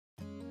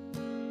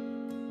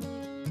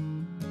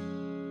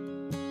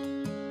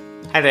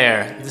Hi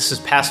there, this is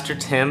Pastor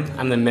Tim.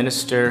 I'm the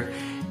minister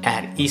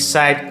at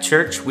Eastside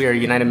Church. We are a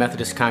United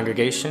Methodist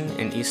congregation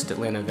in East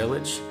Atlanta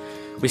Village.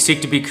 We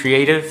seek to be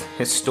creative,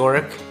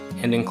 historic,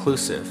 and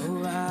inclusive.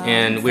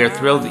 And we are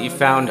thrilled that you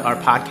found our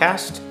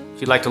podcast.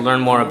 If you'd like to learn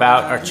more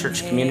about our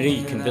church community,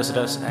 you can visit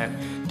us at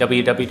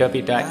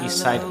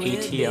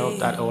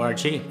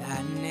www.eastsideatl.org.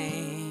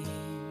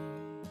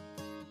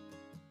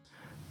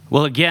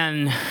 Well,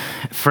 again,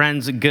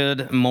 friends,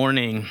 good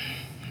morning.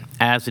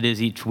 As it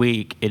is each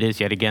week, it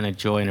is yet again a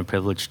joy and a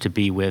privilege to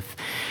be with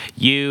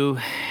you.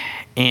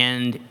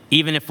 And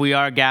even if we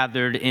are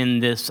gathered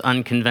in this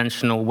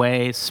unconventional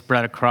way,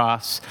 spread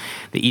across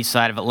the east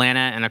side of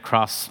Atlanta and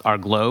across our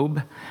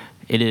globe,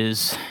 it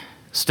is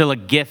still a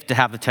gift to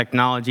have the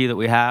technology that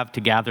we have to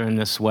gather in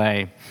this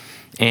way.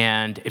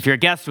 And if you're a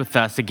guest with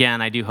us,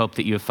 again, I do hope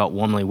that you have felt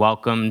warmly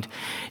welcomed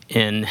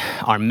in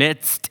our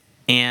midst.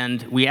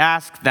 And we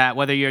ask that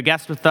whether you're a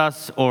guest with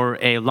us or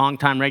a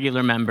longtime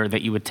regular member,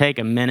 that you would take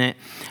a minute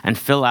and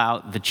fill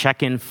out the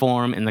check-in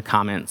form in the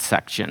comments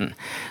section.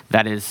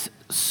 That is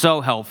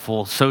so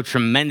helpful, so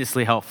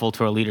tremendously helpful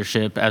to our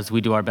leadership as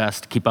we do our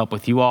best to keep up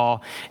with you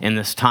all in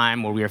this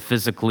time where we are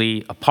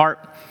physically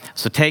apart.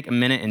 So take a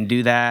minute and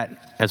do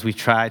that as we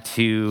try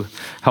to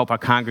help our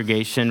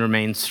congregation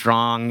remain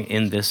strong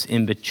in this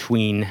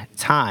in-between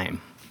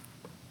time.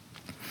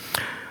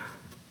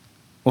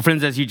 Well,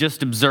 friends, as you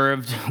just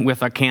observed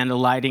with our candle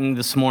lighting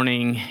this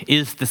morning,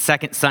 is the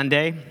second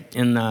Sunday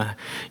in the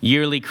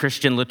yearly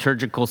Christian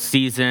liturgical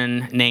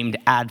season named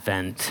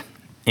Advent.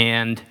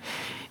 And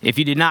if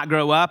you did not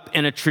grow up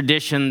in a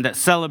tradition that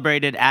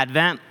celebrated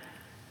Advent,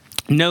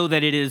 know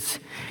that it is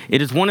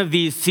one of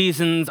these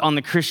seasons on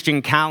the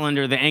Christian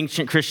calendar, the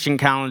ancient Christian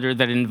calendar,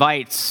 that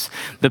invites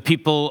the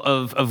people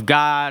of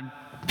God,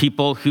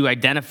 people who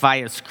identify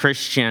as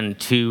Christian,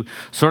 to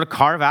sort of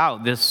carve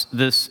out this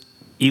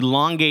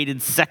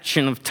elongated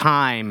section of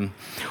time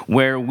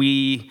where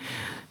we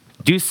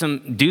do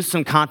some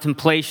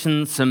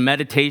contemplation, some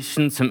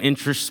meditation, some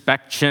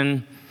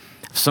introspection,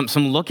 some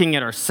looking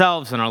at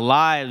ourselves and our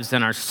lives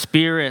and our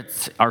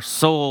spirits, our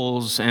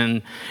souls,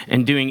 and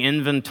doing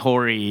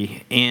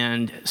inventory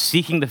and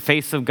seeking the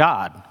face of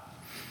God.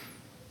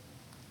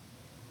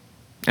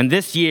 And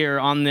this year,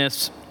 on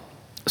this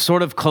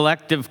sort of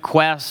collective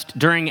quest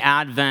during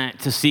Advent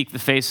to seek the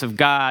face of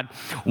God,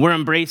 we're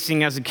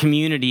embracing as a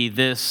community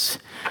this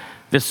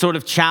sort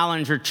of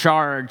challenge or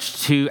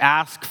charge to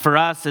ask for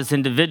us as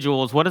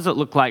individuals, what does it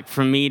look like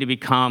for me to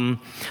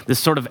become this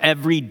sort of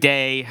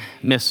everyday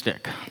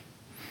mystic?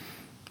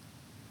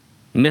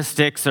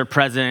 Mystics are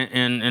present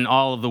in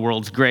all of the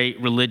world's great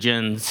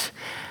religions.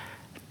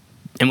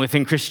 And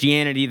within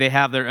Christianity, they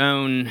have their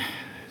own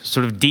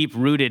sort of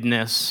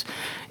deep-rootedness.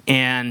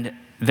 And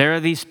there are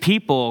these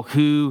people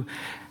who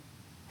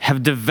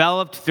have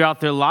developed throughout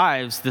their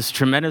lives this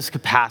tremendous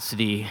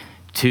capacity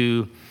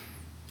to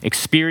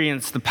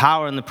experience the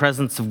power and the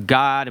presence of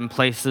God in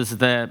places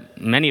that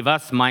many of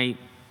us might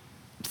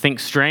think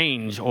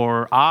strange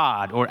or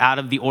odd or out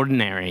of the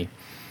ordinary.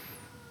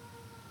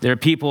 There are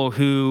people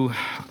who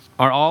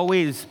are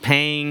always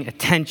paying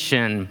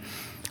attention,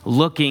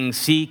 looking,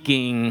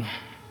 seeking,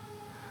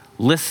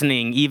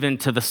 listening even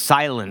to the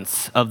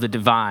silence of the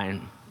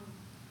divine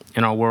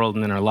in our world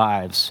and in our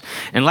lives.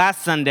 And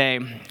last Sunday,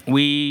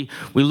 we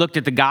looked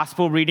at the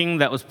gospel reading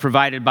that was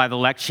provided by the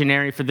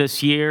lectionary for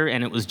this year,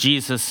 and it was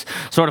Jesus'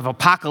 sort of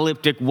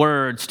apocalyptic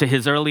words to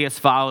his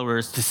earliest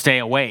followers to stay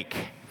awake,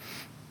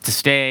 to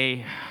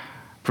stay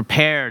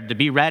prepared, to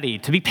be ready,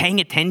 to be paying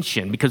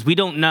attention, because we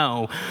don't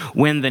know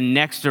when the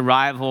next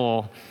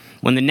arrival,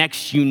 when the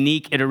next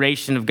unique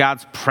iteration of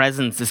God's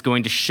presence is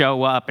going to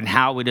show up and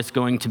how it is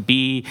going to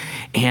be,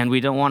 and we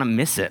don't want to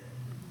miss it.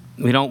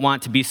 We don't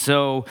want to be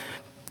so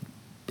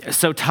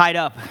tied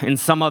up in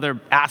some other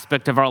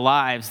aspect of our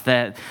lives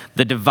that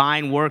the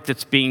divine work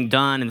that's being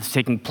done and that's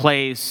taking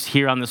place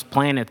here on this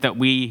planet, that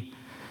we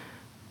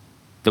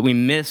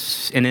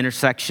miss an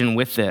intersection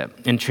with it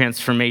and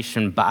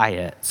transformation by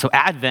it. So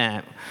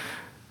Advent,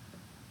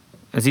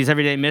 as these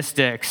everyday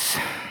mystics,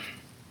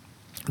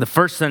 the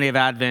first Sunday of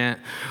Advent,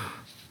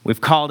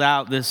 we've called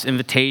out this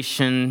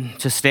invitation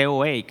to stay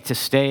awake, to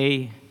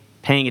stay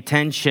paying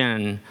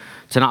attention,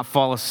 to not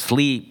fall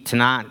asleep, to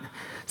not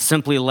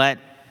simply let,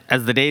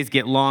 as the days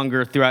get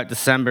longer throughout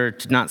December,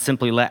 to not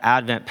simply let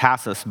Advent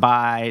pass us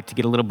by, to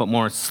get a little bit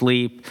more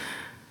sleep,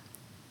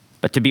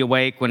 but to be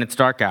awake when it's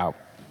dark out,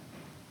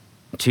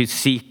 to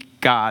seek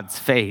God's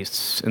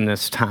face in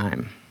this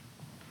time.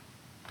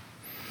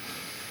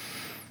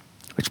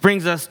 Which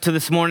brings us to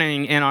this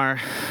morning in our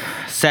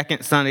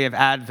second Sunday of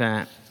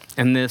Advent,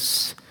 and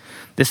this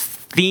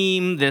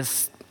theme,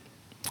 this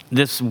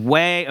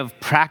way of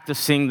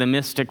practicing the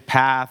mystic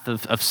path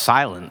of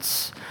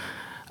silence,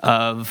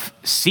 of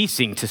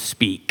ceasing to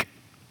speak.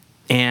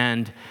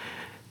 And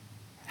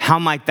how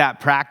might that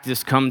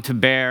practice come to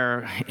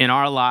bear in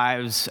our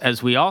lives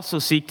as we also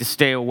seek to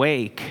stay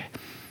awake,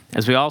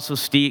 as we also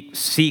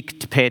seek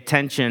to pay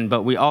attention,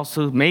 but we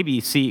also maybe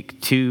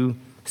seek to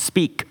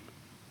speak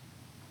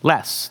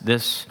less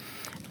this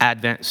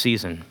Advent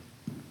season?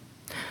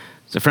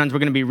 So friends, we're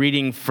going to be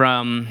reading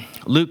from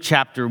Luke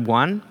chapter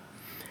 1.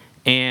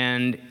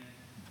 And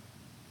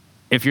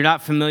if you're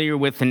not familiar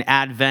with an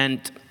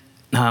Advent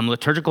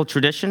liturgical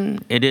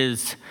tradition, it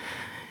is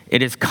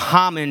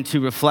common to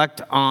reflect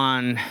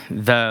on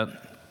the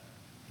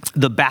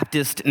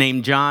Baptist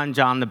named John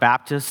the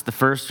Baptist, the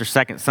first or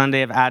second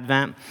Sunday of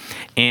Advent.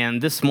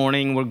 And this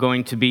morning we're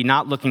going to be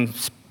not looking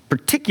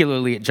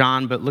particularly at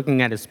John, but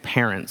looking at his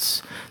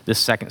parents this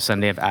second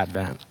Sunday of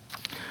Advent.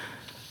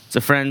 So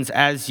friends,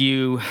 as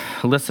you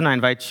listen, I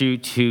invite you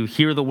to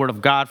hear the word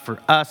of God for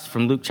us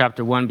from Luke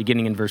chapter 1,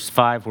 beginning in verse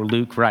 5, where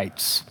Luke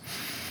writes,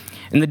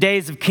 "In the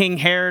days of King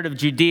Herod of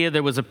Judea,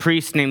 there was a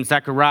priest named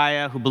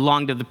Zechariah who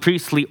belonged to the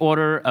priestly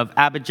order of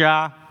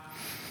Abijah.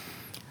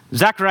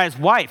 Zechariah's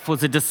wife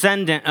was a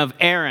descendant of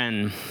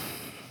Aaron,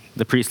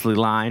 the priestly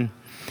line,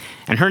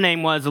 and her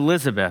name was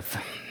Elizabeth.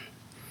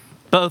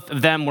 Both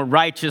of them were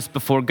righteous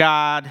before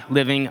God,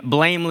 living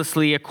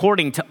blamelessly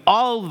according to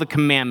all the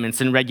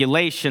commandments and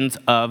regulations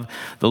of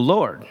the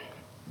Lord.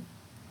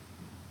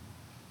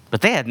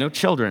 But they had no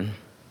children,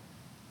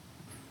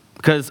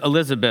 because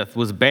Elizabeth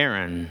was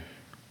barren,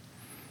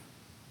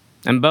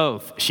 and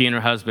both she and her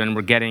husband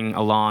were getting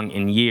along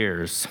in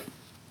years.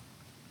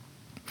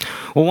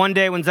 Well, one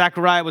day when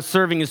Zechariah was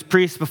serving as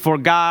priest before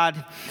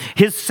God,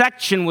 his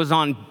section was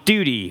on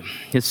duty,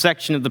 his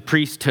section of the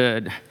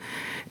priesthood,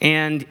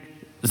 and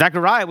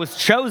Zechariah was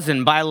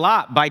chosen by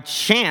lot, by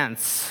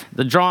chance,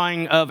 the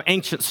drawing of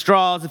ancient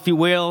straws, if you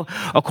will,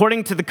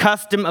 according to the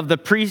custom of the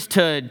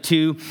priesthood,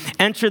 to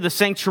enter the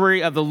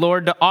sanctuary of the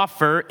Lord to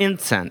offer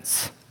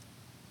incense.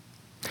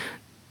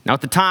 Now,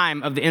 at the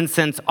time of the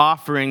incense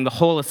offering, the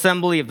whole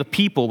assembly of the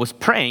people was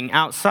praying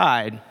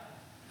outside.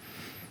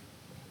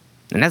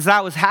 And as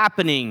that was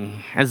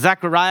happening, as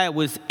Zechariah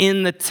was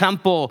in the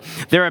temple,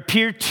 there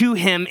appeared to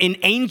him an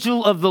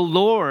angel of the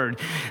Lord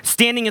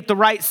standing at the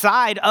right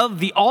side of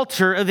the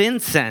altar of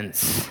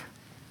incense.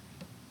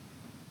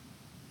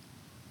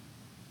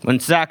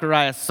 When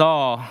Zechariah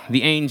saw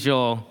the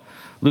angel,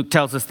 Luke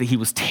tells us that he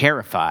was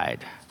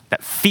terrified,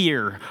 that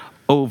fear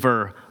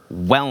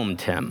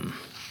overwhelmed him.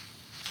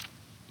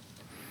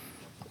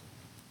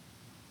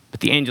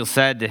 But the angel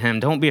said to him,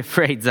 "Don't be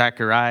afraid,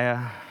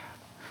 Zechariah.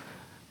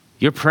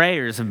 Your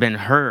prayers have been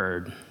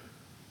heard.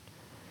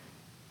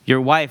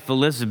 Your wife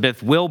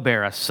Elizabeth will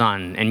bear a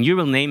son, and you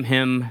will name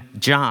him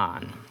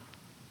John.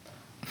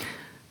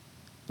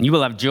 You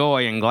will have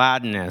joy and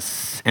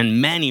gladness,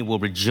 and many will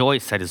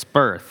rejoice at his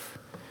birth,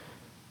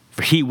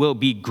 for he will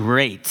be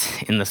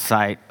great in the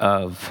sight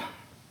of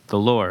the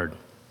Lord.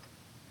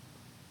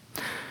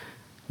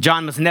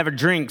 John must never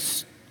drink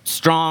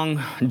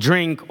strong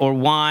drink or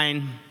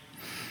wine,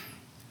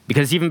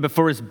 because even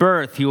before his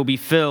birth, he will be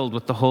filled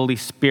with the Holy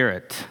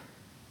Spirit.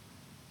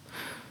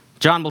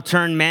 John will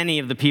turn many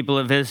of the people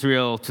of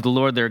Israel to the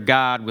Lord their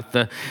God with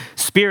the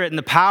spirit and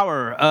the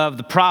power of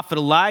the prophet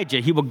Elijah.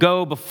 He will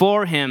go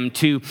before him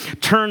to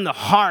turn the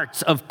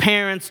hearts of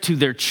parents to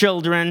their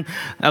children,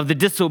 of the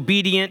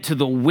disobedient to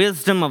the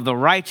wisdom of the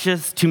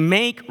righteous, to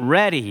make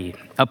ready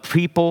a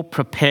people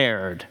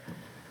prepared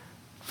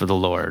for the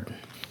Lord."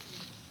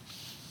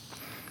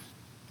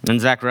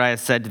 And Zechariah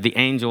said to the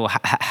angel,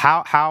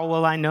 How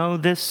will I know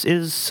this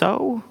is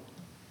so?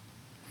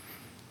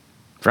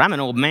 For I'm an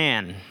old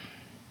man,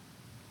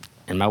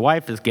 and my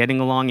wife is getting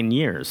along in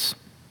years."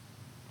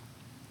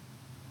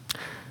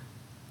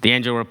 The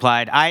angel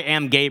replied, "I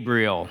am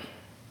Gabriel.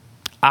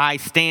 I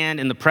stand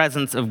in the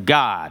presence of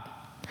God,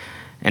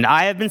 and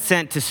I have been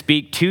sent to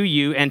speak to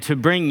you and to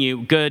bring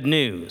you good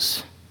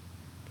news.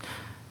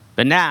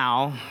 But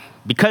now,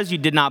 because you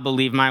did not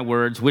believe my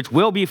words, which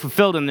will be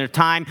fulfilled in their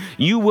time,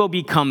 you will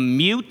become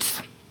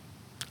mute,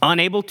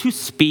 unable to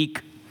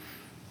speak,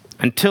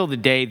 until the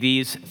day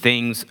these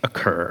things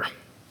occur."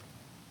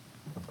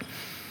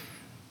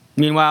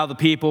 Meanwhile, the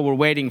people were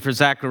waiting for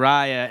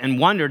Zechariah and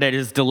wondered at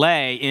his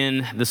delay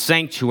in the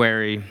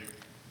sanctuary.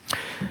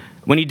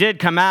 When he did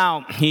come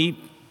out, he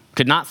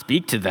could not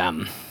speak to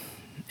them,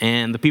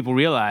 and the people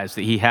realized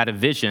that he had a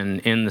vision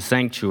in the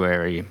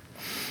sanctuary.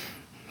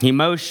 He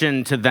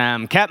motioned to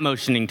them, kept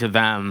motioning to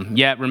them,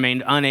 yet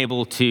remained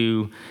unable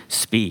to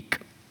speak.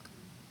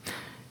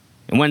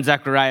 And when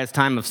Zechariah's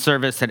time of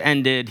service had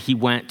ended, he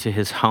went to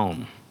his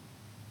home.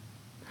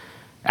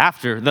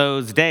 After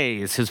those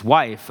days, his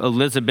wife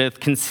Elizabeth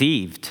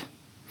conceived,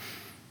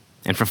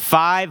 and for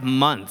 5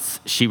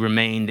 months she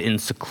remained in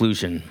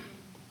seclusion.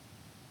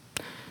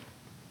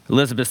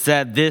 Elizabeth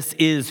said, "This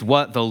is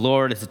what the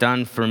Lord has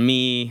done for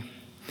me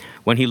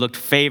when he looked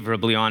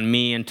favorably on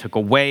me and took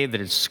away the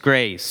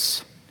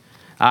disgrace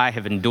I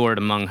have endured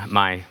among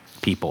my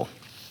people."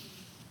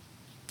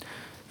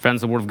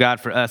 Friends, the word of God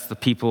for us, the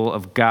people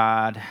of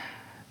God.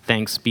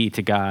 Thanks be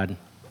to God.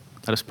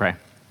 Let us pray.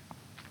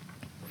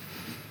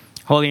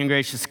 Holy and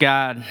gracious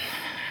God,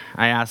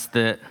 I ask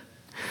that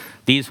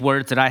these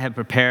words that I have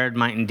prepared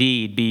might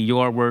indeed be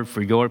your word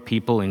for your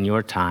people in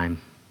your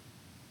time.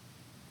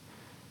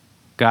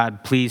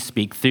 God, please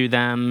speak through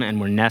them and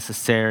where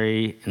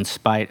necessary in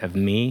spite of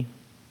me.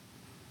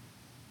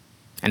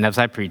 And as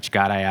I preach,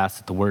 God, I ask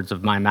that the words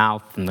of my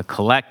mouth and the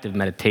collective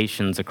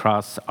meditations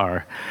across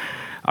our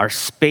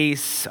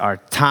space, our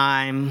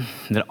time,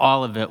 that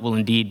all of it will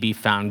indeed be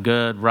found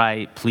good,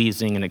 right,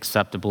 pleasing, and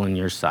acceptable in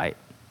your sight.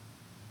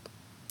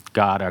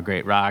 God, our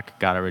great rock,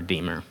 God, our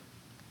Redeemer.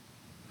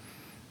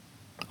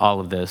 All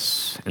of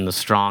this in the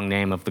strong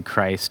name of the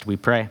Christ we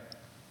pray.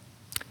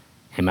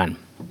 Amen.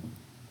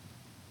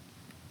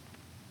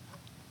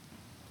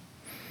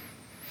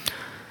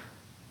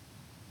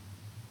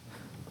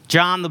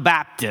 John the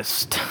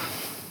Baptist,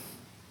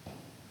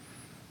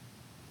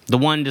 the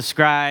one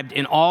described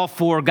in all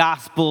four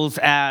Gospels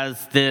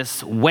as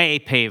this way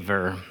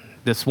paver,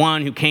 this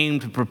one who came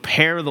to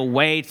prepare the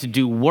way to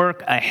do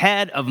work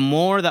ahead of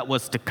more that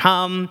was to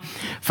come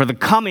for the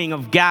coming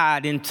of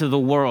God into the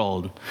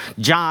world.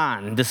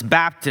 John, this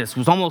Baptist,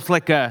 was almost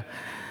like a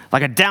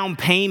down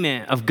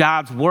payment of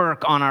God's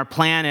work on our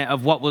planet,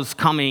 of what was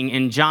coming.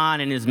 And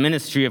John, in his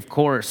ministry, of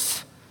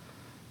course,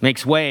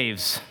 makes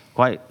waves,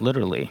 quite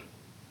literally.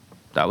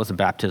 That was a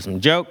baptism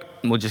joke.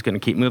 We're just going to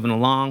keep moving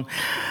along.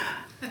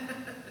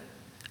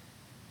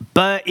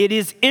 But it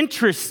is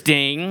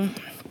interesting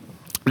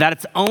that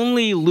it's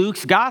only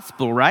Luke's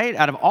gospel, right?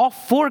 Out of all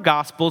four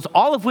gospels,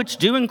 all of which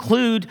do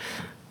include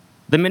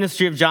the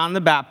ministry of John the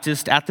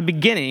Baptist at the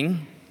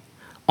beginning,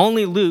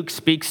 only Luke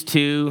speaks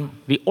to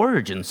the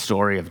origin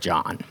story of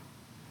John.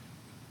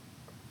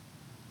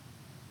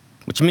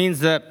 Which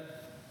means that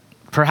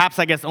perhaps,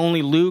 I guess,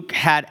 only Luke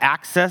had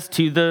access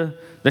to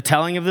the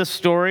telling of this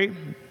story,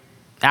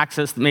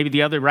 access that maybe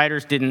the other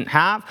writers didn't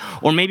have,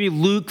 or maybe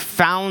Luke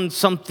found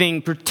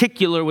something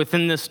particular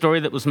within this story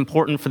that was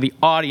important for the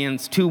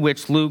audience to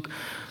which Luke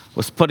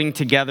was putting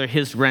together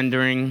his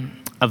rendering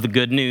of the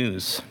good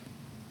news.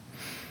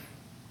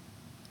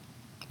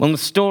 Well, in the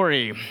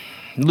story,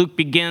 Luke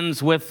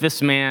begins with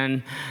this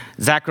man,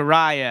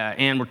 Zechariah,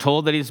 and we're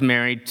told that he's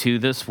married to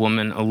this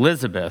woman,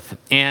 Elizabeth.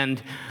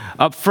 And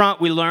up front,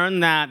 we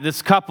learn that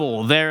this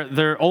couple,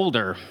 they're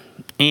older,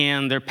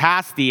 and they're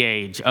past the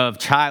age of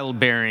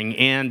childbearing,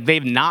 and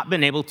they've not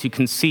been able to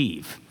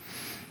conceive.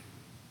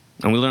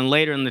 And we learn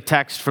later in the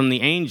text from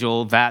the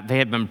angel that they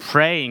had been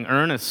praying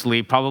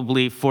earnestly,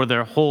 probably for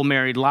their whole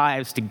married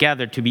lives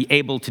together, to be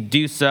able to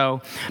do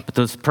so, but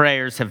those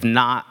prayers have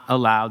not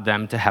allowed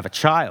them to have a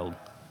child.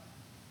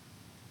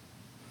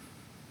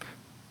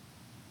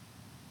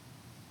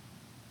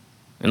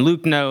 And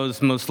Luke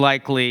knows most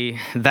likely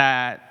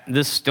that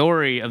this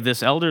story of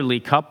this elderly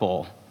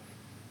couple,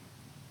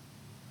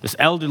 this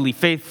elderly,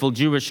 faithful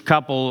Jewish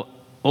couple,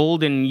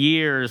 old in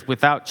years,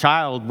 without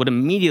child, would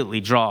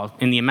immediately draw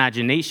in the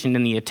imagination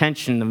and the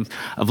attention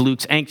of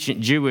Luke's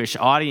ancient Jewish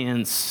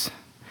audience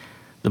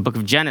the book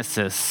of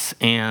Genesis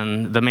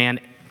and the man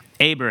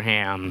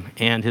Abraham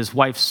and his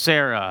wife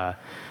Sarah,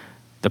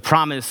 the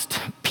promised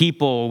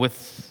people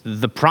with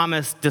the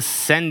promised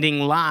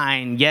descending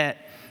line, yet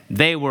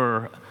they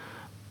were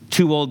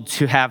too old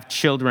to have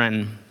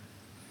children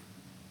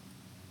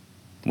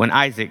when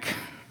Isaac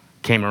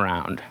came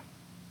around.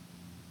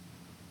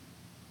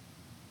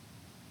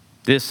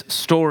 This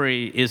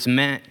story is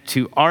meant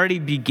to already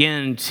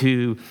begin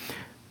to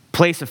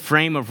place a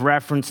frame of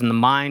reference in the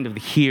mind of the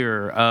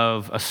hearer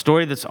of a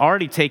story that's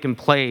already taken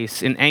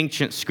place in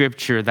ancient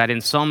scripture, that in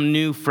some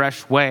new,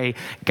 fresh way,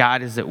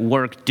 God is at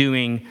work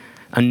doing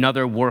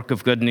another work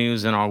of good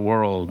news in our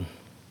world.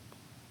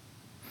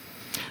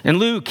 And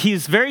Luke,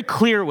 he's very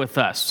clear with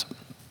us.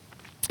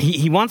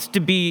 He wants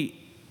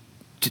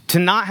to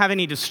not have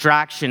any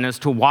distraction as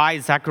to why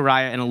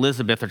Zechariah and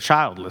Elizabeth are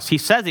childless. He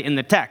says it in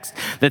the text,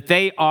 that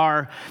they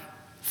are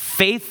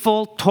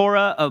faithful,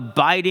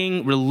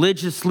 Torah-abiding,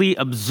 religiously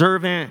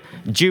observant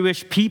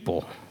Jewish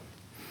people.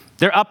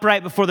 They're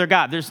upright before their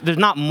God. There's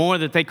not more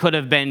that they could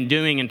have been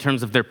doing in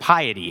terms of their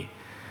piety.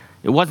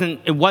 It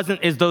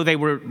wasn't as though they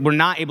were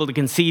not able to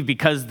conceive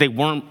because they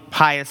weren't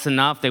pious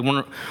enough, they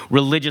weren't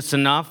religious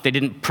enough, they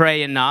didn't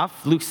pray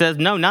enough. Luke says,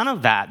 no, none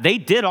of that. They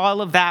did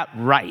all of that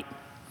right.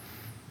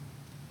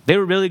 They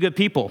were really good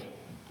people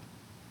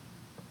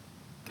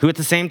who at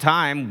the same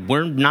time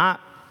were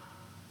not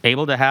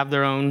able to have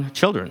their own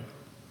children.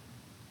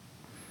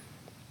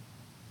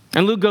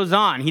 And Luke goes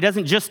on. He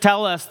doesn't just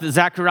tell us that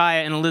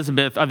Zechariah and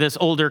Elizabeth are this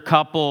older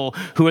couple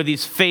who are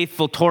these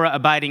faithful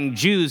Torah-abiding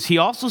Jews. He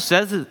also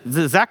says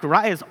that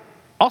Zechariah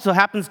also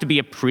happens to be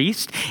a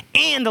priest,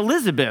 and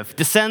Elizabeth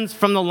descends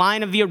from the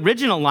line of the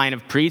original line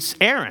of priests,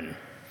 Aaron.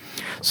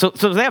 So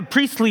they have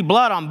priestly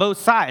blood on both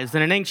sides.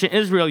 And in ancient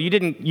Israel, you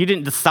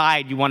didn't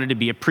decide you wanted to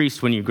be a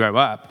priest when you grow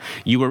up.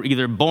 You were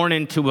either born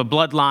into a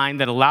bloodline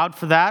that allowed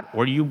for that,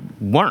 or you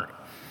weren't.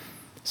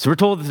 So we're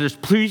told that there's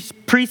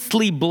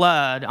priestly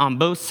blood on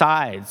both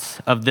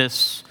sides of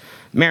this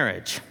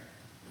marriage.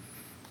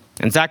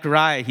 And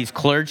Zechariah, he's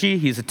clergy,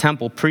 he's a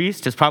temple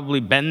priest, has probably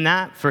been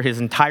that for his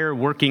entire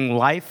working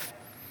life.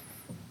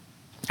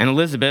 And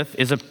Elizabeth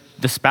is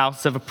the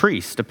spouse of a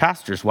priest, a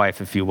pastor's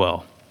wife, if you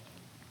will.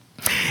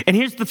 And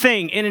here's the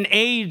thing, in an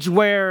age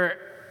where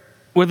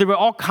where there were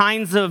all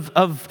kinds of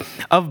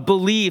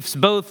beliefs,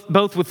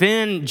 both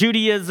within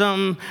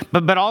Judaism,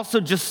 but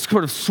also just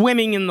sort of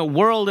swimming in the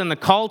world and the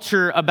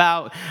culture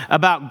about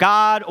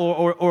God,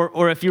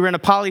 or if you were in a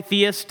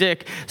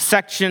polytheistic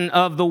section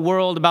of the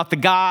world, about the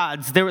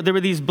gods. There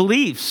were these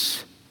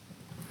beliefs.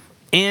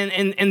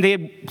 And they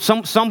had,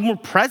 some were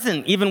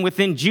present even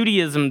within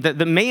Judaism that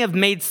may have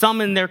made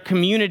some in their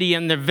community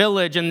and their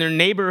village and their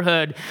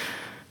neighborhood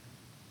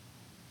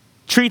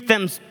treat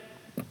them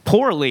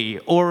poorly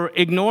or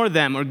ignore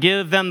them or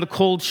give them the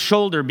cold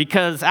shoulder,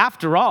 because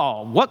after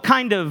all, what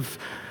kind of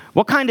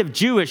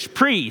Jewish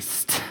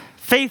priest,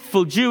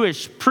 faithful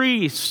Jewish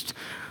priest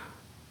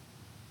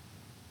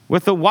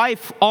with a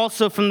wife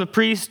also from the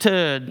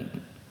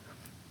priesthood,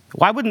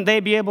 why wouldn't they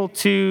be able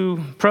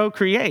to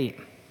procreate?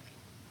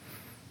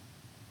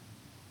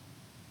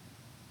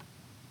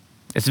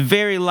 It's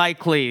very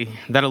likely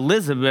that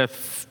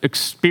Elizabeth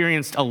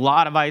experienced a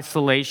lot of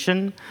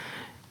isolation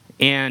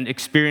and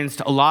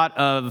experienced a lot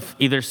of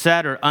either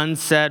said or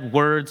unsaid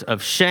words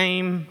of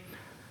shame,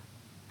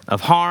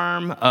 of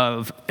harm,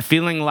 of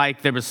feeling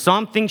like there was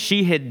something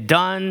she had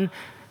done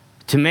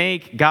to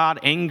make God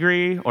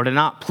angry or to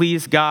not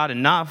please God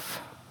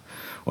enough,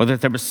 or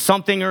that there was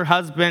something her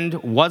husband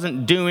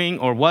wasn't doing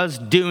or was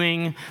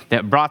doing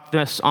that brought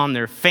this on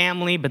their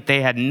family, but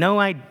they had no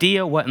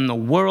idea what in the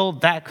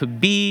world that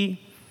could be.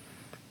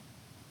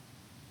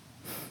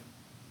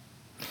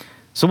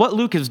 So what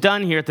Luke has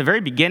done here at the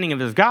very beginning of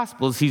his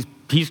gospel is he's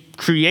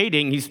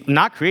retelling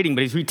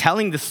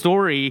the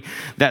story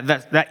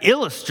that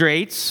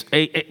illustrates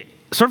a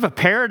sort of a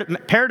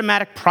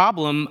paradigmatic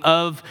problem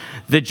of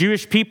the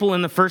Jewish people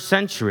in the first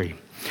century.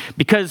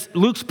 Because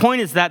Luke's point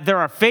is that there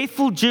are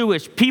faithful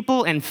Jewish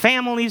people and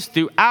families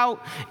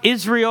throughout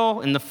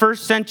Israel in the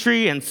first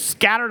century and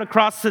scattered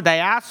across the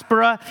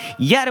diaspora,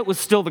 yet it was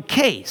still the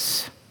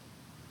case.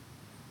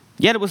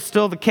 Yet it was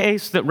still the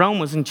case that Rome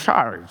was in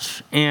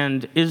charge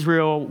and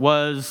Israel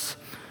was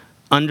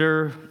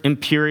under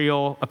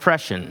imperial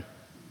oppression.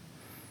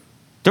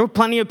 There were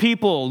plenty of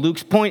people.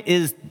 Luke's point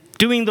is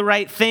doing the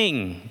right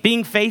thing,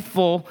 being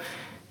faithful,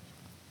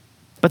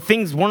 but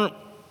things weren't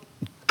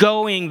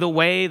going the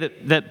way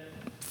that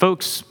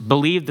folks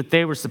believed that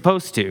they were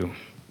supposed to.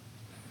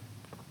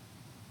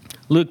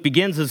 Luke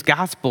begins his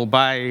gospel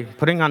by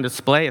putting on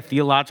display a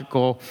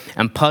theological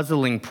and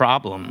puzzling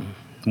problem.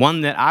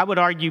 One that I would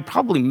argue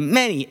probably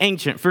many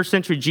ancient first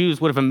century Jews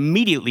would have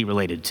immediately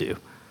related to.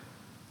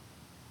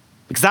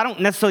 Because I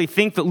don't necessarily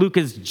think that Luke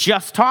is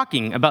just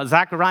talking about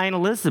Zechariah and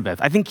Elizabeth.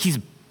 I think he's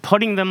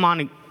putting them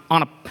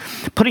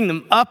putting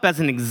them up as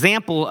an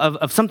example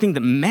of something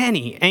that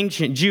many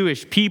ancient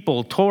Jewish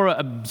people,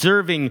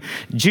 Torah-observing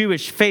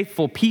Jewish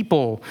faithful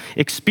people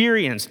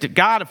experienced.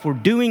 God, if we're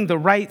doing the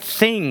right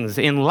things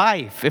in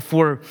life, if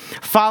we're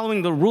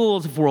following the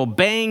rules, if we're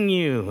obeying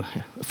you,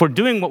 if we're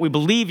doing what we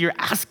believe you're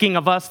asking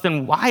of us,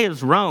 then why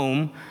is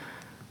Rome,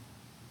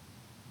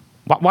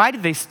 why do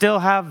they still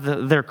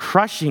have their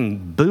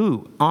crushing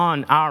boot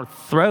on our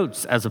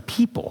throats as a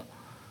people?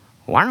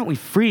 Why aren't we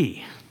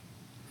free?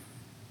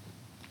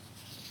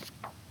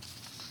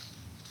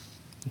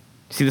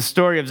 See, the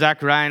story of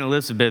Zechariah and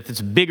Elizabeth,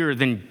 it's bigger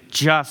than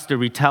just a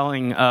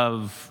retelling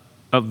of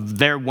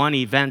their one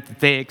event that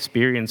they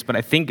experienced, but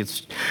I think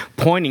it's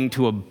pointing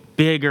to a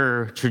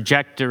bigger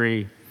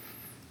trajectory,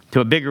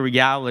 to a bigger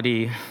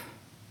reality.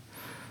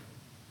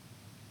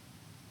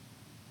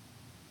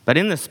 But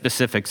in the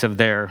specifics of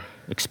their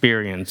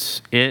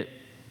experience, it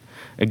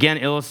again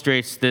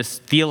illustrates this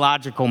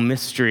theological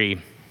mystery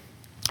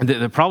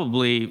that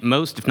probably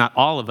most, if not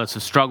all of us,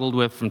 have struggled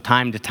with from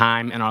time to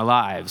time in our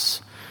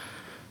lives.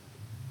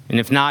 And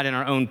if not in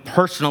our own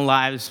personal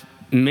lives,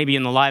 maybe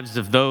in the lives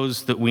of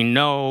those that we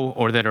know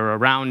or that are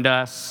around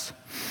us.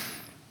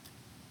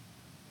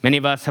 Many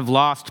of us have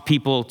lost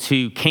people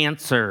to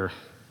cancer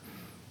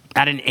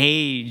at an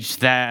age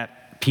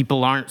that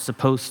people aren't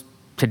supposed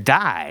to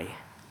die.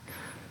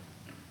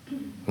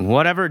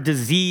 Whatever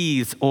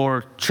disease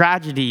or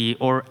tragedy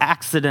or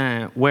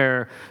accident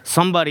where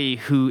somebody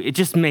who it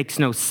just makes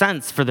no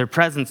sense for their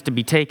presence to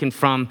be taken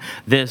from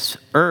this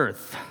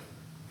earth.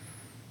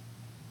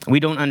 We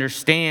don't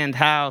understand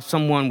how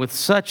someone with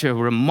such a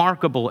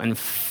remarkable and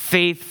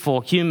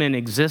faithful human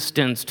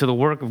existence to the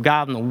work of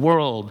God in the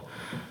world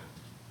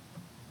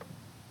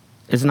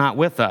is not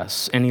with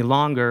us any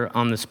longer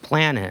on this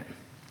planet.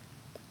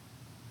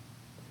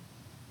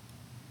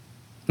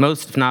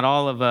 Most, if not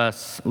all of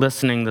us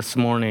listening this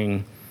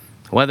morning,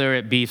 whether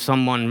it be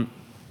someone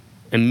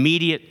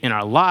immediate in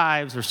our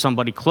lives or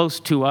somebody close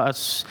to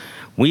us,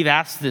 we've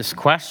asked this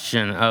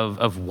question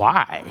of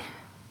why.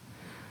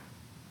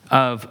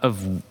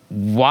 Of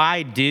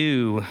why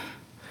do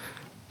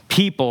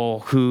people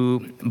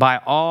who, by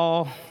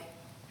all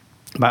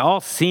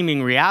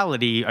seeming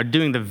reality, are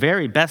doing the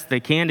very best they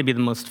can to be the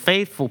most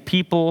faithful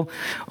people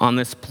on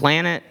this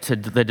planet to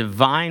the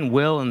divine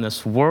will in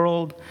this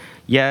world,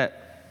 yet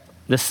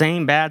the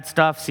same bad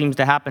stuff seems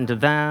to happen to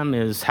them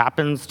as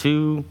happens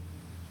to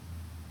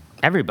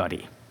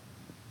everybody.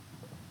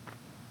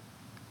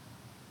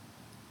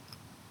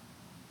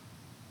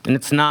 And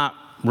it's not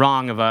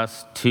wrong of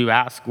us to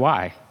ask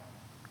why,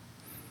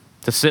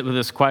 to sit with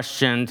this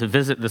question, to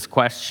visit this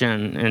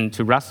question, and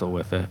to wrestle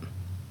with it.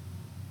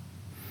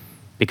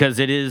 Because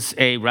it is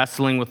a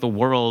wrestling with the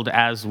world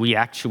as we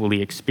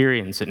actually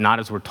experience it, not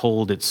as we're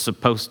told it's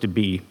supposed to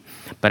be,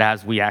 but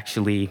as we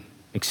actually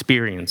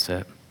experience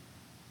it.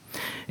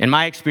 And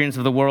my experience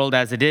of the world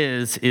as it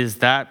is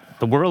that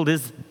the world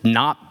is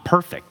not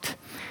perfect.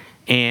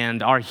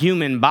 And our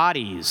human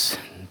bodies,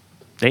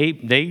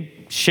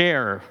 they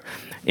share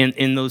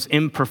in those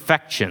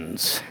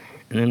imperfections.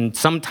 And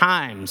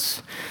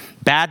sometimes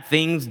bad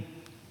things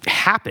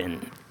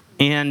happen.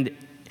 And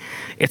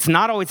it's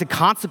not always a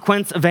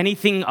consequence of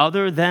anything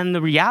other than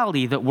the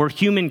reality that we're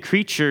human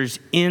creatures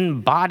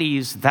in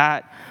bodies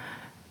that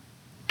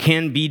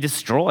can be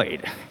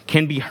destroyed,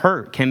 can be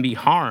hurt, can be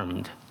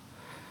harmed.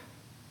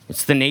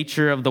 It's the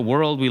nature of the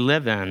world we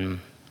live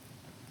in.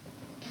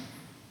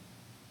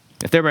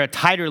 If there were a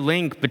tighter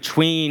link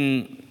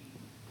between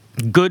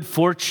good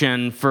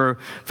fortune for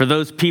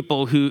those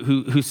people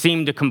who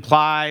seem to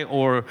comply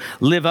or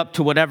live up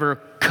to whatever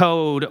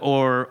code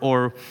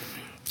or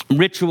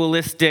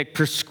ritualistic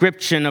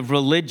prescription of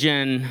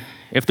religion,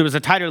 if there was a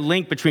tighter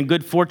link between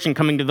good fortune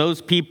coming to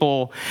those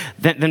people,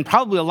 then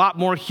probably a lot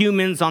more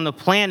humans on the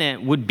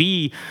planet would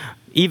be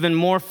even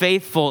more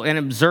faithful and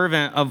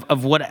observant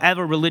of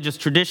whatever religious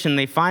tradition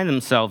they find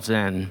themselves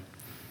in.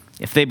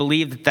 If they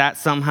believe that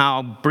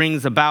somehow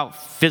brings about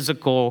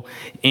physical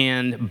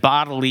and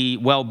bodily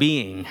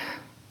well-being.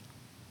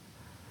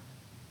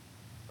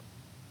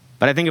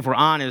 But I think if we're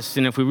honest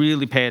and if we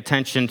really pay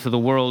attention to the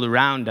world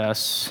around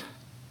us,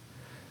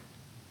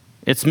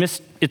 it's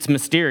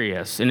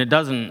mysterious, and it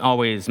doesn't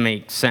always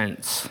make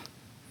sense.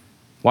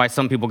 Why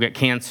some people get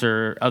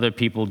cancer, other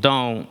people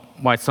don't.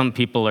 Why some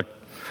people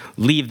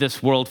leave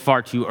this world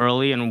far too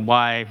early, and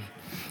why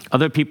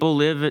other people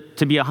live it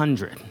to be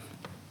 100.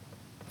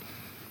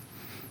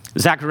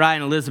 Zechariah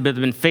and Elizabeth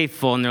have been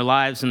faithful in their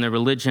lives and their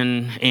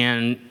religion,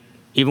 and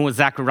even with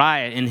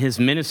Zechariah in his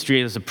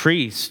ministry as a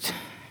priest,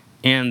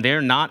 and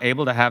they're not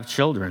able to have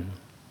children.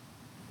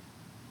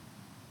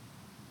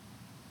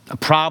 A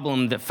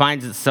problem that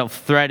finds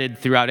itself threaded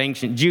throughout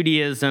ancient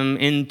Judaism,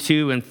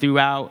 into and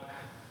throughout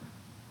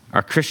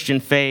our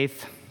Christian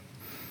faith.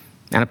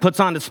 And it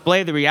puts on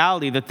display the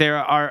reality that there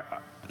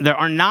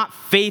are not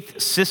faith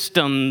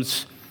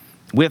systems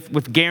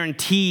with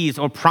guarantees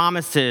or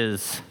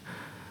promises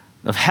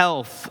of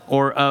health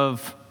or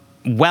of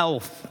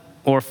wealth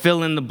or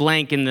fill in the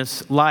blank in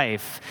this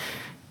life.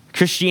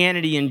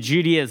 Christianity and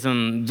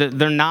Judaism,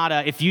 they're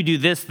not if you do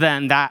this,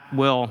 then that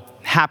will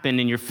happen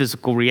in your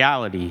physical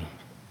reality.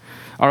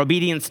 Our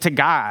obedience to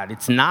God,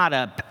 it's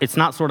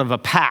not sort of a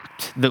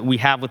pact that we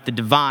have with the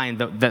divine,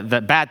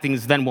 that bad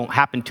things then won't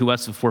happen to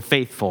us if we're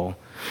faithful.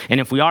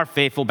 And if we are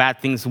faithful, bad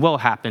things will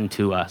happen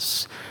to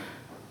us.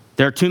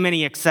 There are too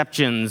many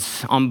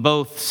exceptions on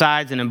both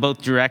sides and in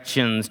both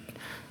directions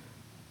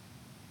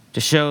to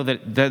show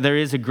that there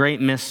is a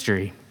great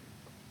mystery.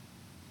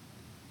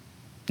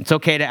 It's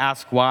okay to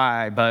ask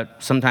why, but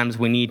sometimes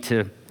we need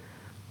to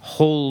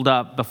hold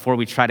up before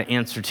we try to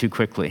answer too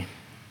quickly.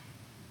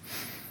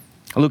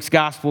 Luke's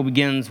gospel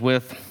begins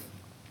with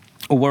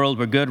a world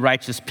where good,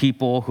 righteous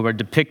people who are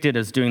depicted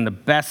as doing the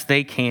best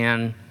they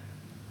can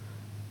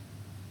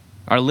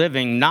are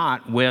living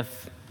not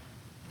with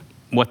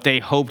what they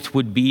hoped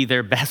would be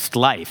their best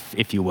life,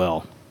 if you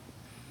will.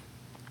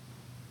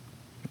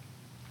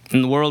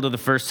 In the world of the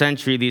first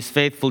century, these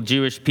faithful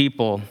Jewish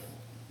people,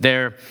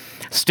 they're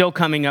still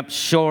coming up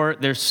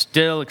short. They're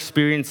still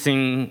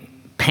experiencing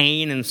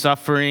pain and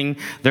suffering.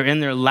 They're in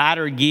their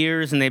latter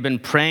years, and they've been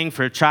praying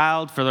for a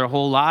child for their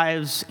whole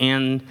lives.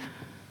 And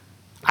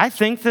I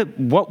think that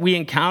what we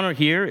encounter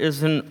here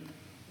is an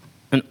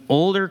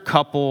older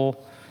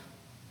couple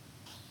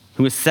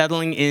who is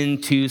settling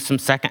into some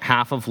second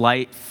half of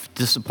life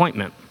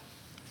disappointment.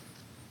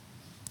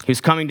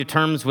 He's coming to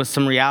terms with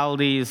some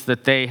realities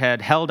that they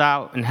had held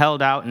out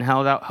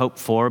hope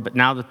for, but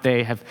now that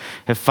they have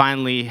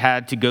finally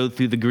had to go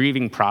through the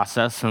grieving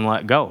process and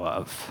let go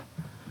of.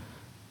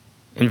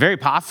 And very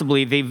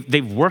possibly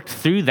they've worked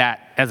through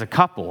that as a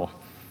couple.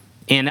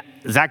 And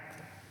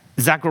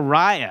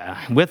Zechariah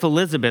with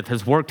Elizabeth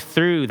has worked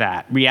through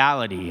that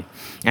reality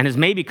and has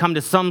maybe come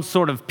to some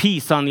sort of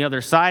peace on the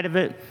other side of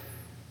it.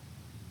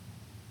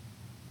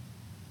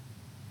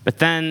 But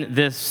then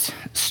this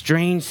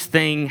strange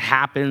thing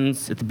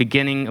happens at the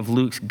beginning of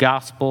Luke's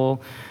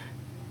gospel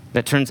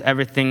that turns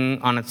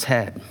everything on its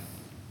head.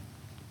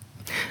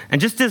 And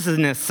just as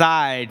an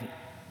aside,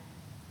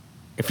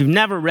 if you've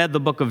never read the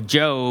book of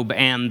Job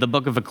and the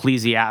book of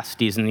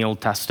Ecclesiastes in the Old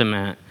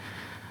Testament,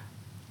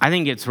 I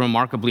think it's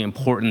remarkably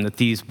important that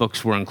these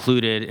books were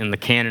included in the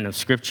canon of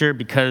Scripture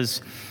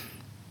because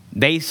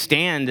they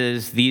stand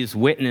as these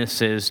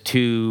witnesses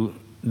to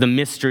the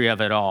mystery of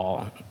it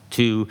all,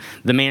 to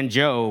the man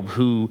Job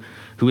who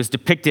is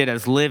depicted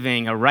as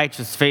living a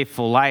righteous,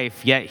 faithful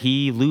life, yet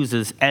he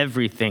loses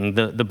everything.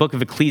 The book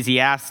of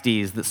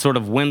Ecclesiastes that sort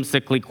of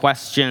whimsically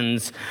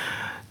questions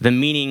the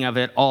meaning of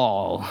it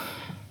all.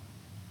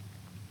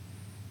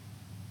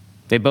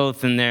 They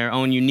both, in their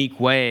own unique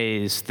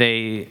ways,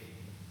 they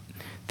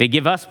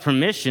give us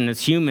permission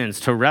as humans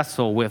to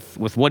wrestle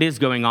with what is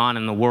going on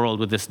in the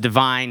world, with this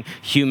divine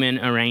human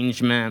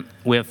arrangement,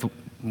 with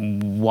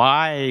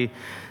why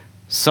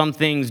some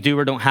things do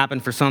or don't happen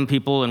for some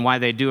people and why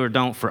they do or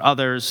don't for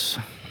others.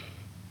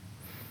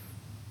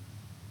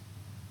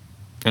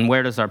 And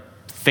where does our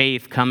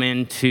faith come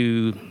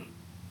into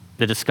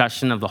the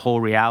discussion of the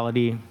whole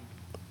reality?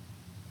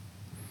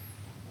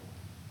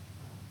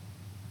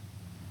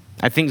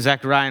 I think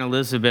Zechariah and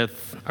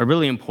Elizabeth are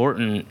really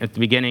important at the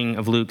beginning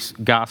of Luke's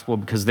gospel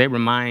because they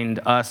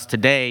remind us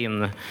today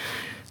in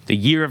the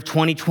year of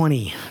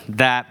 2020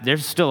 that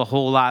there's still a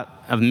whole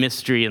lot of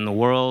mystery in the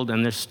world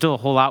and there's still a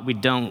whole lot we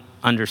don't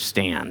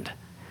understand.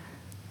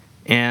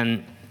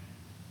 And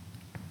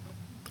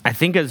I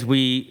think as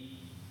we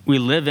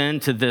live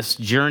into this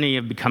journey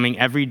of becoming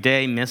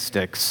everyday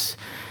mystics,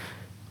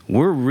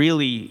 we're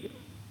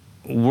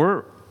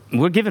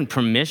given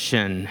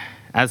permission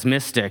as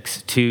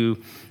mystics to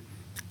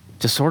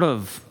sort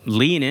of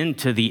lean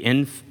into the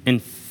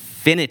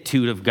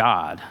infinitude of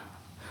God,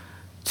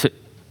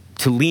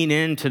 to lean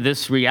into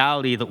this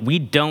reality that we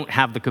don't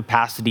have the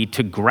capacity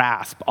to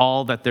grasp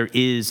all that there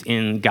is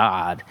in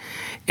God,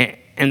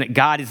 and that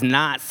God is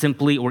not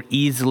simply or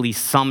easily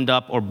summed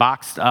up or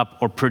boxed up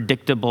or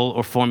predictable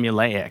or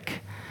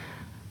formulaic,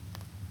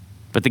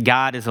 but that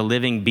God is a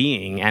living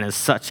being, and as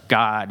such,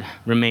 God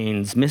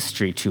remains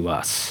mystery to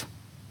us.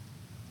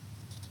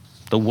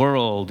 The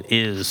world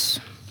is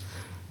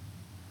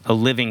a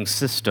living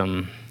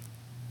system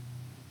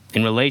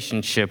in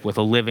relationship with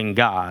a living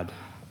God.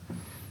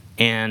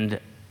 And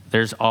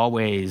there's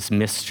always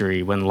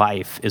mystery when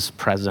life is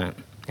present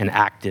and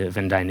active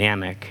and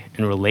dynamic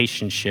and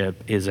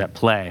relationship is at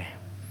play.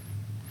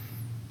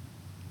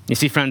 You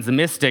see, friends, the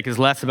mystic is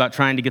less about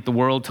trying to get the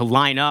world to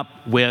line up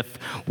with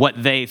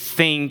what they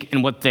think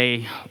and what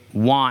they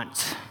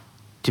want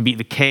to be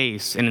the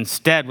case. And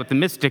instead, what the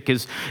mystic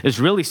is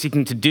really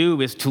seeking to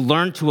do is to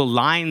learn to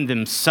align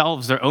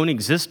themselves, their own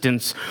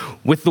existence,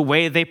 with the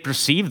way they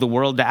perceive the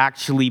world to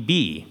actually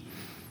be.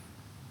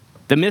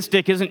 The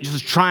mystic isn't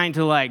just trying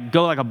to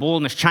go like a bull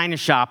in this china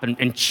shop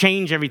and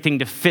change everything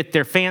to fit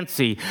their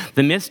fancy.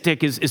 The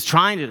mystic is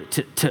trying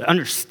to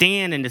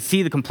understand and to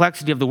see the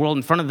complexity of the world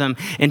in front of them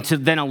and to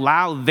then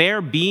allow their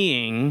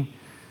being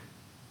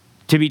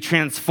to be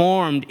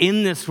transformed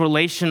in this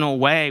relational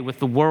way with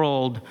the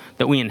world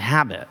that we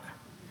inhabit.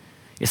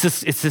 It's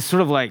this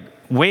sort of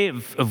way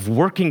of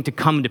working to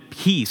come to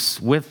peace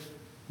with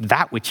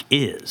that which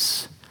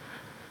is.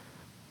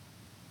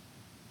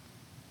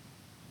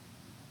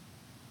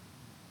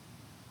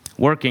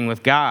 Working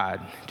with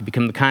God to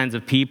become the kinds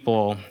of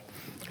people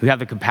who have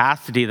the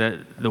capacity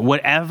that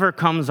whatever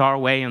comes our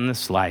way in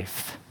this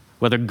life,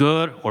 whether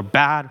good or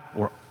bad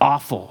or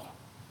awful,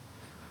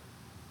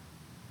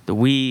 that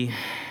we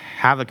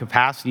have the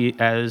capacity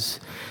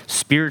as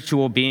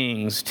spiritual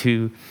beings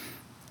to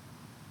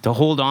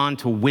hold on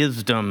to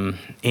wisdom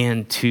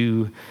and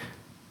to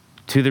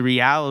the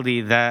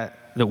reality that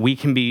we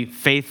can be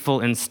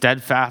faithful and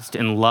steadfast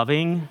and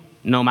loving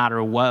no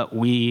matter what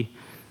we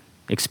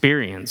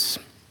experience.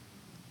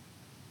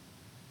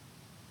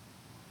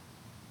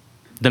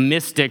 The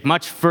mystic,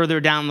 much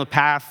further down the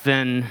path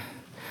than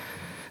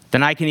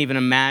I can even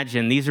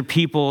imagine. These are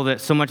people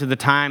that so much of the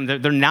time,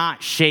 they're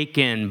not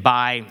shaken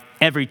by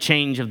every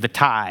change of the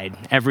tide,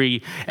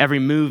 every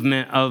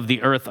movement of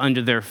the earth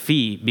under their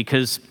feet,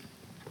 because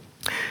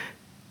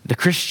the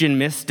Christian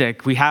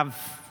mystic,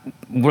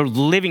 we're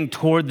living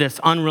toward this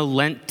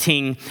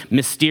unrelenting,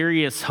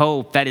 mysterious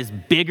hope that is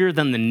bigger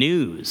than the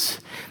news,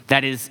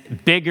 that is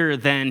bigger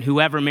than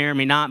whoever may or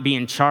may not be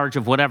in charge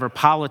of whatever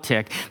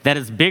politic, that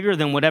is bigger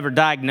than whatever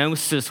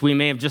diagnosis we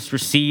may have just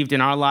received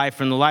in our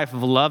life or in the life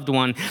of a loved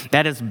one,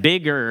 that is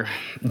bigger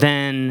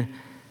than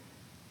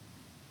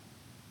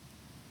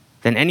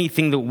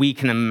anything that we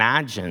can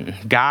imagine.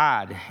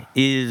 God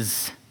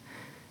is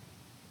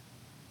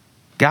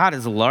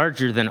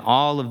larger than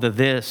all of the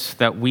this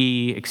that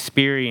we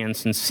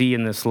experience and see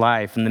in this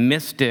life. And the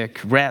mystic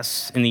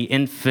rests in the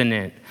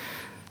infinite,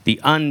 the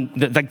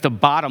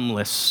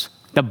bottomless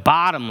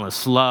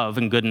love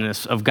and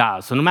goodness of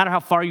God. So no matter how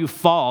far you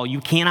fall,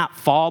 you cannot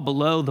fall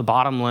below the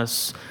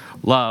bottomless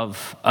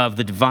love of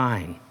the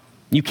divine.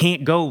 You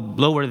can't go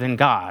lower than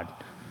God.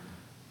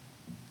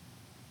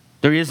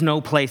 There is no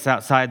place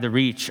outside the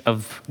reach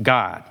of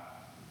God.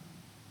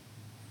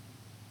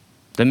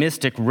 The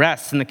mystic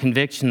rests in the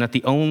conviction that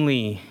the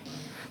only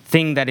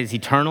thing that is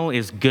eternal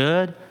is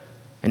good,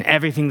 and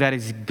everything that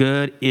is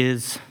good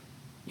is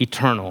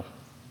eternal.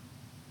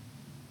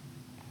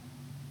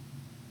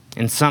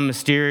 In some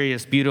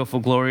mysterious, beautiful,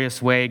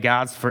 glorious way,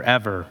 God's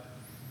forever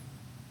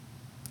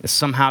is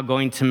somehow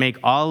going to make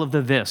all of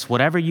this,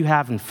 whatever you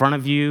have in front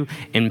of you,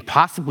 in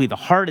possibly the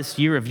hardest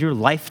year of your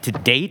life to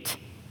date,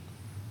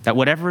 that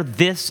whatever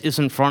this is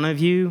in front of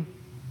you,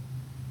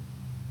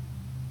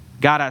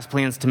 God has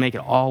plans to make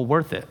it all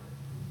worth it.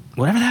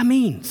 Whatever that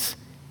means.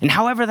 And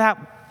however that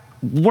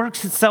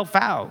works itself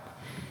out.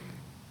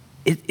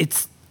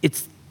 It's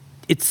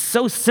it's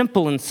so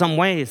simple in some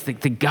ways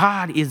that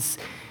God is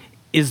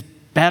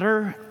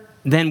better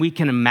than we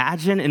can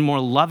imagine and more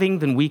loving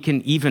than we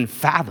can even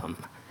fathom.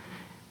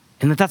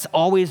 And that's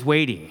always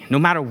waiting. No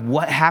matter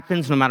what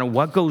happens, no matter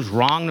what goes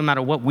wrong, no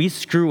matter what we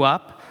screw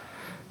up,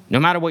 no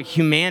matter what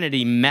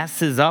humanity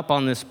messes up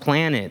on this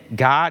planet,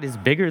 God is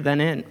bigger than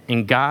it,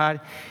 and God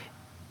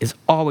is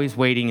always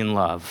waiting in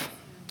love.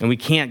 And we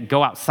can't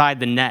go outside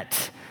the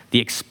net, the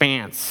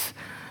expanse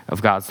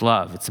of God's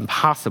love. It's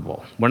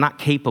impossible. We're not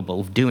capable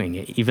of doing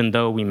it, even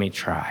though we may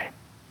try.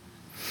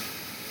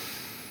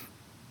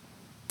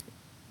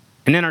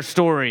 And in our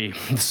story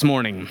this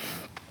morning,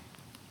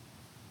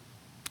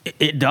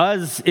 it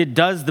does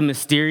the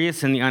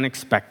mysterious and the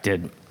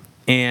unexpected.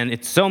 And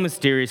it's so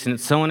mysterious and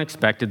it's so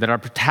unexpected that our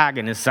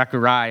protagonist,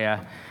 Zechariah,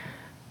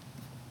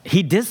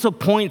 he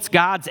disappoints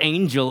God's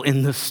angel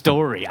in the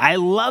story. I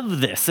love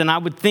this, and I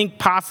would think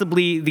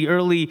possibly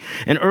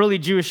an early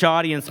Jewish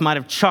audience might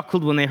have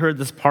chuckled when they heard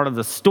this part of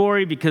the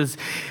story, because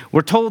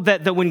we're told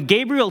that when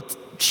Gabriel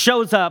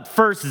shows up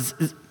first,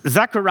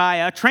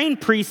 Zechariah, a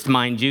trained priest,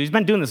 mind you, he's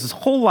been doing this his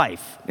whole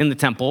life in the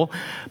temple,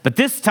 but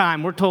this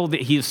time we're told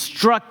that he is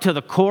struck to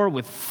the core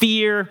with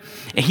fear,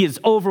 he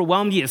is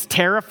overwhelmed, he is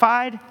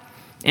terrified.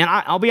 And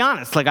I'll be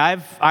honest, like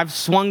I've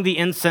swung the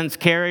incense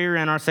carrier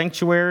in our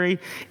sanctuary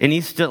in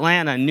East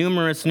Atlanta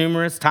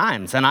numerous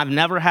times, and I've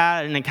never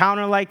had an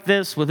encounter like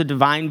this with a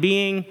divine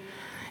being.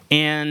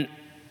 And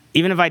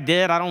even if I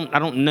did, I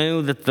don't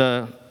know that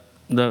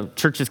the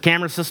church's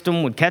camera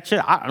system would catch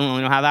it. I don't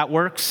really know how that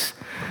works.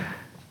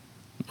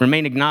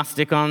 Remain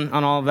agnostic on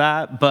all of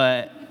that,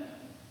 but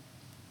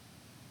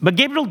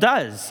Gabriel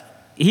does.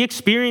 He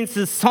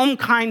experiences some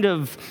kind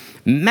of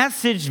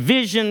message,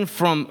 vision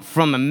from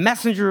a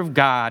messenger of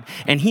God,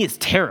 and he is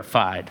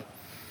terrified.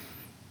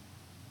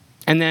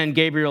 And then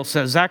Gabriel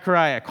says,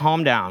 Zechariah,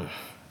 calm down.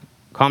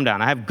 Calm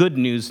down. I have good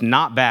news,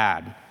 not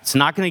bad. It's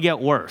not going to get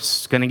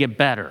worse. It's going to get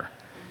better.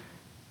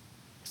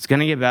 It's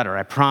going to get better,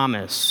 I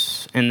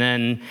promise. And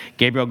then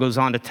Gabriel goes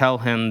on to tell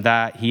him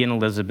that he and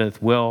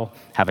Elizabeth will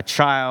have a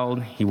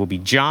child. He will be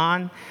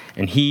John,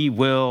 and he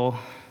will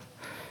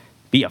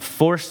be a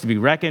force to be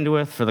reckoned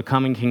with for the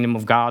coming kingdom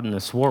of God in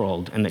this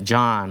world, and that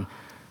John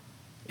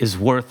is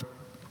worth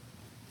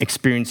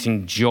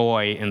experiencing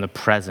joy in the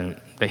present,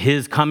 that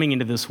his coming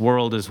into this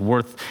world is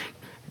worth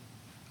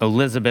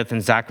Elizabeth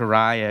and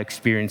Zechariah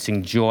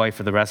experiencing joy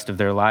for the rest of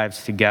their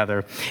lives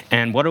together.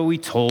 And what are we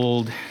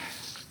told?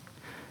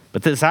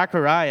 But that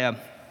Zechariah,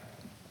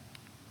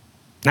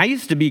 I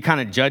used to be kind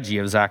of judgy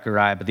of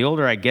Zechariah, but the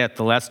older I get,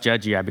 the less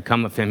judgy I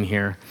become of him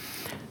here.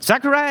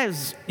 Zechariah,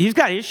 he's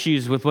got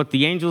issues with what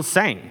the angel's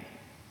saying.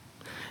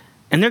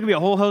 And there could be a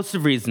whole host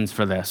of reasons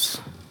for this.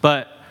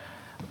 But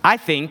I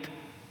think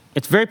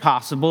it's very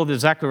possible that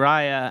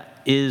Zechariah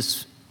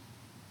is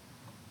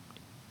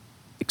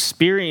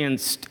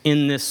experienced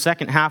in this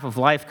second half of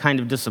life kind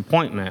of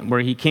disappointment,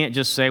 where he can't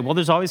just say, well,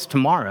 there's always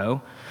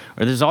tomorrow,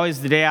 or there's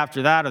always the day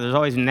after that, or there's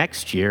always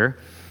next year.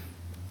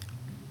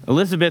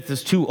 Elizabeth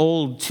is too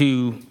old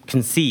to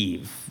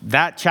conceive.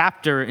 That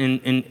chapter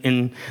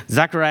in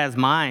Zechariah's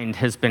mind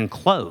has been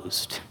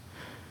closed.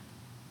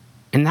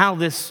 And now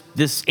this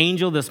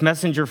angel, this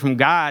messenger from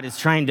God, is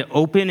trying to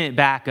open it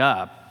back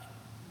up.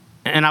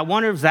 And I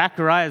wonder if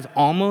Zechariah is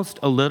almost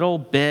a little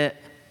bit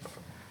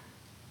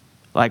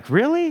like,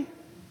 really?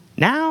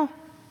 Now?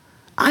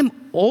 I'm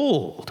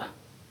old.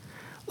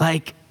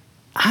 Like,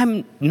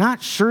 I'm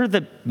not sure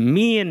that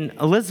me and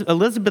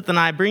Elizabeth and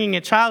I bringing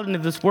a child into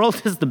this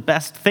world is the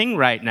best thing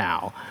right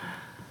now.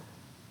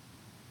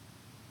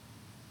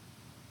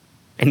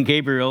 And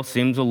Gabriel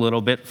seems a little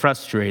bit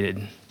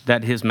frustrated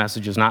that his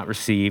message is not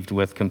received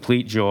with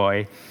complete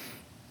joy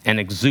and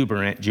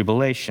exuberant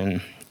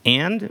jubilation.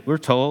 And we're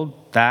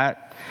told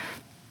that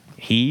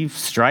he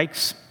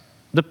strikes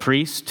the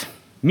priest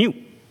mute.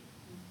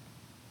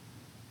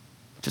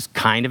 Just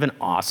kind of an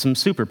awesome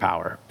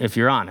superpower, if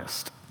you're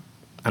honest.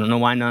 I don't know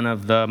why none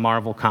of the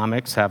Marvel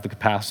comics have the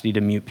capacity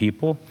to mute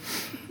people.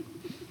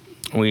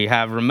 We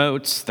have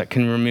remotes that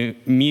can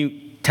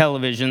mute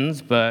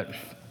televisions, but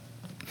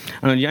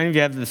I don't know, do any of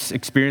you have this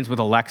experience with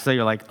Alexa?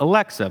 You're like,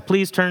 Alexa,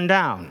 please turn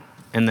down.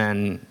 And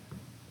then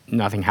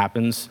nothing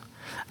happens.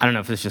 I don't know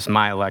if it's just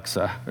my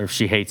Alexa or if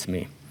she hates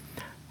me.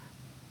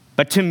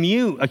 But to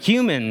mute a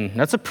human,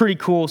 that's a pretty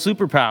cool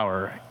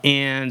superpower.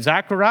 And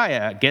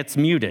Zechariah gets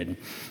muted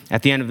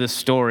at the end of this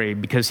story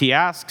because he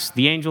asks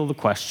the angel the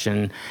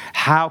question,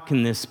 how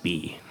can this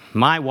be?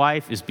 My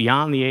wife is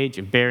beyond the age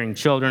of bearing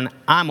children.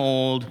 I'm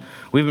old.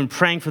 We've been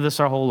praying for this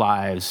our whole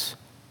lives.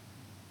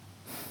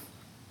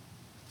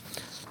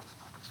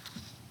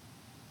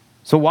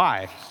 So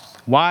why?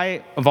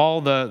 Why, of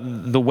all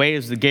the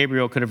ways that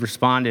Gabriel could have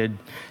responded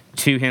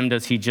to him,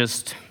 does he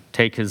just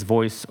take his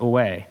voice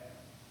away?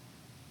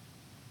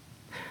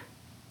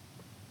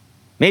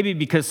 Maybe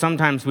because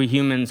sometimes we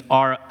humans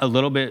are a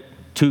little bit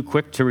too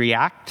quick to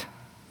react.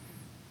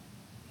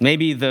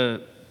 Maybe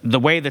the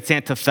way that's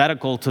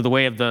antithetical to the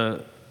way of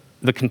the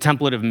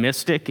contemplative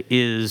mystic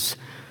is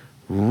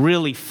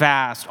really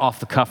fast,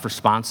 off-the-cuff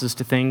responses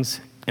to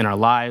things. in our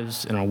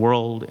lives, in our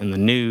world, in the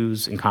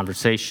news, in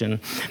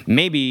conversation.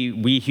 Maybe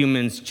we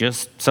humans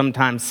just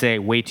sometimes say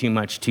way too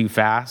much too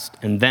fast,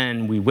 and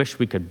then we wish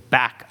we could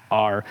back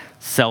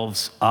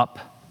ourselves up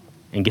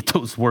and get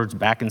those words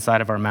back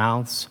inside of our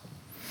mouths.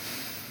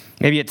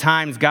 Maybe at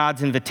times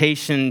God's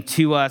invitation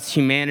to us,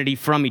 humanity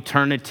from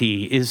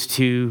eternity, is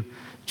to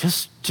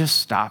just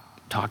stop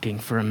talking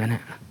for a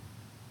minute.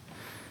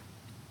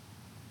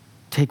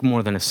 Take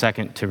more than a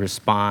second to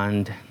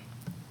respond.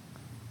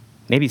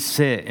 Maybe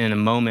sit in a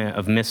moment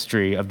of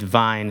mystery, of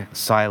divine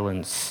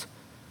silence,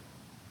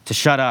 to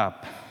shut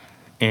up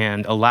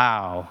and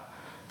allow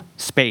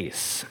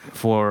space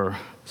for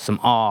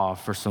some awe,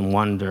 for some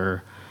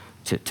wonder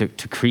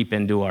to creep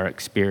into our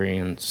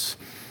experience.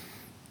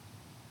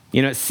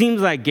 You know, it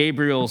seems like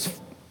Gabriel's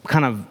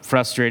kind of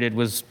frustrated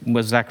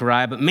with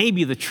Zechariah, but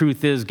maybe the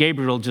truth is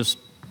Gabriel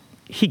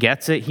he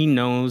gets it, he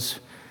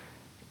knows,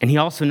 and he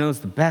also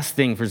knows the best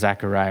thing for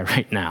Zechariah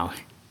right now.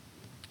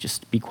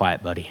 Just be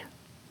quiet, buddy.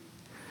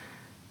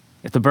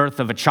 At the birth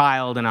of a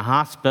child in a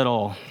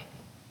hospital,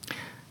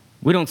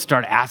 we don't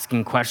start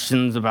asking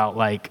questions about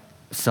like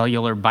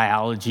cellular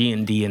biology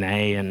and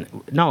DNA, and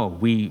no,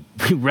 we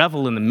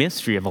revel in the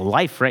mystery of a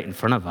life right in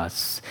front of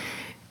us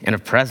and a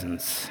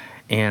presence.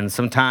 And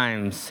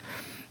sometimes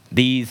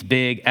these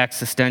big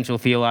existential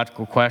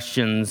theological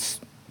questions,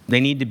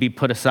 they need to be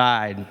put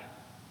aside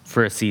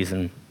for a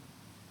season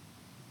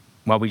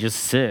while we just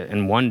sit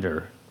and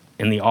wonder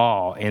in the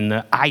awe, in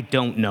the I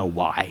don't know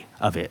why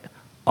of it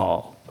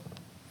all.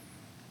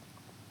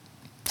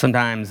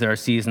 Sometimes there are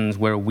seasons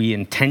where we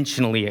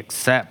intentionally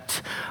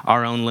accept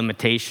our own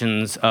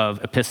limitations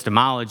of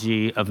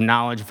epistemology, of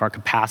knowledge, of our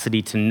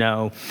capacity to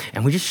know,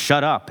 and we just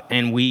shut up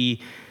and we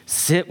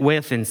sit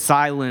with in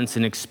silence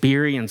and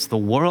experience the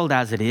world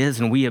as it is,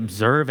 and we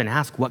observe and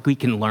ask what we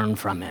can learn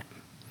from it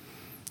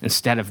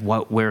instead of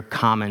what we're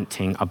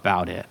commenting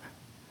about it.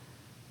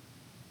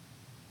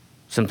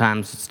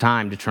 Sometimes it's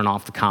time to turn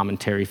off the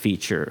commentary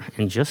feature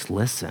and just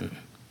listen.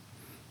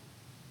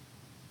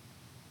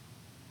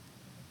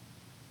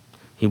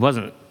 He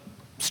wasn't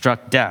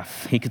struck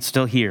deaf. He could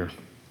still hear.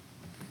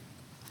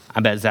 I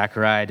bet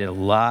Zechariah did a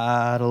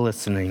lot of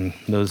listening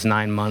those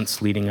 9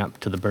 months leading up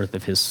to the birth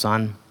of his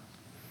son.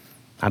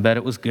 I bet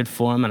it was good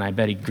for him, and I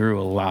bet he grew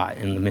a lot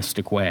in the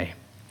mystic way.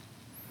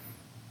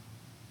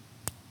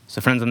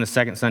 So friends, on the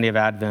second Sunday of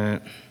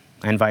Advent,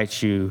 I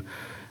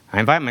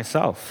invite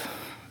myself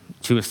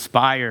to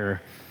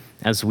aspire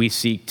as we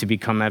seek to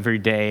become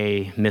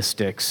everyday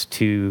mystics,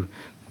 to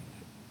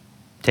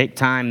take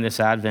time this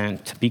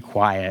Advent to be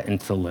quiet and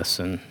to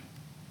listen,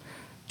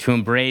 to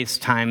embrace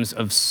times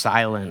of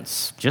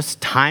silence,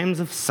 just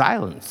times of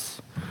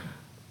silence,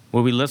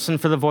 where we listen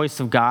for the voice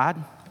of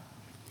God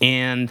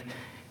and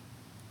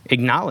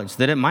acknowledge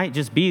that it might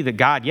just be that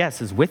God,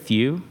 yes, is with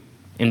you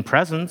in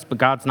presence, but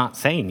God's not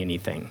saying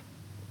anything.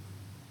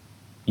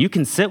 You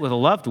can sit with a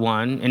loved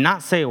one and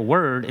not say a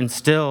word and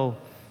still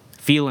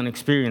feel and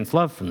experience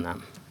love from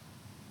them.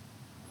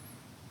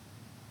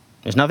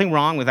 There's nothing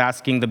wrong with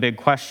asking the big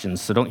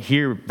questions, so don't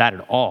hear that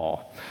at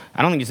all.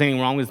 I don't think there's anything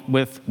wrong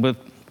with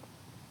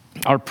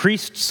our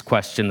priest's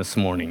question this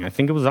morning. I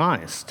think it was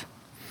honest.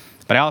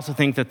 But I also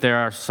think that there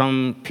are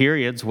some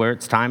periods where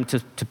it's time to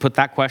put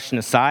that question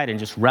aside and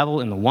just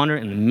revel in the wonder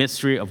and the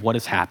mystery of what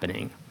is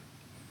happening.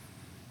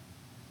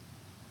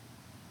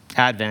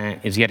 Advent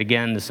is yet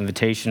again this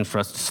invitation for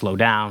us to slow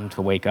down,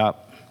 to wake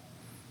up,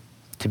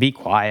 to be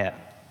quiet,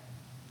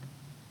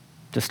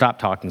 to stop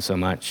talking so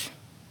much,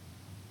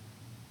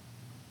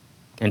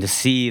 and to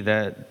see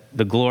that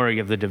the glory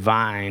of the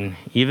divine,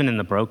 even in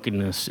the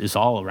brokenness, is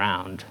all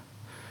around.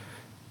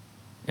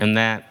 And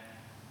that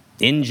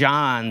in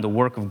John, the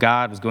work of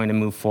God was going to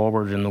move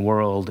forward in the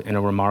world in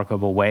a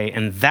remarkable way.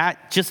 And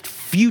that just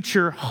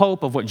future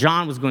hope of what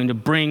John was going to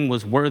bring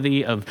was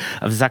worthy of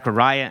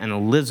Zechariah and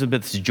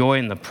Elizabeth's joy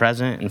in the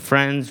present. And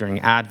friends,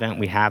 during Advent,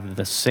 we have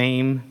the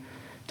same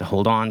to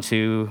hold on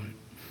to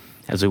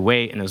as we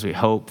wait and as we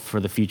hope for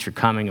the future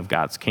coming of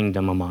God's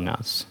kingdom among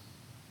us.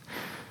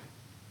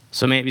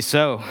 So may it be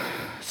so.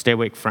 Stay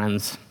awake,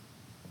 friends,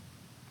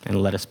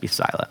 and let us be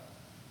silent.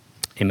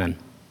 Amen.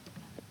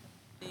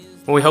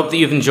 Well, we hope that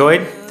you've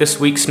enjoyed this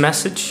week's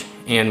message,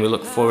 and we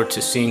look forward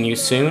to seeing you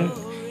soon.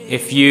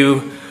 If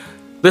you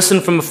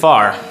listen from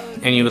afar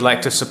and you would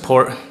like to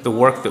support the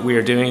work that we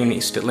are doing in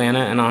East Atlanta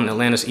and on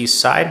Atlanta's East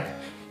Side,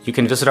 you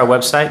can visit our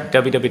website,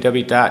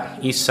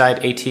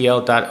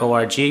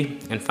 www.eastsideatl.org,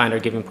 and find our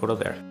giving portal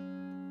there.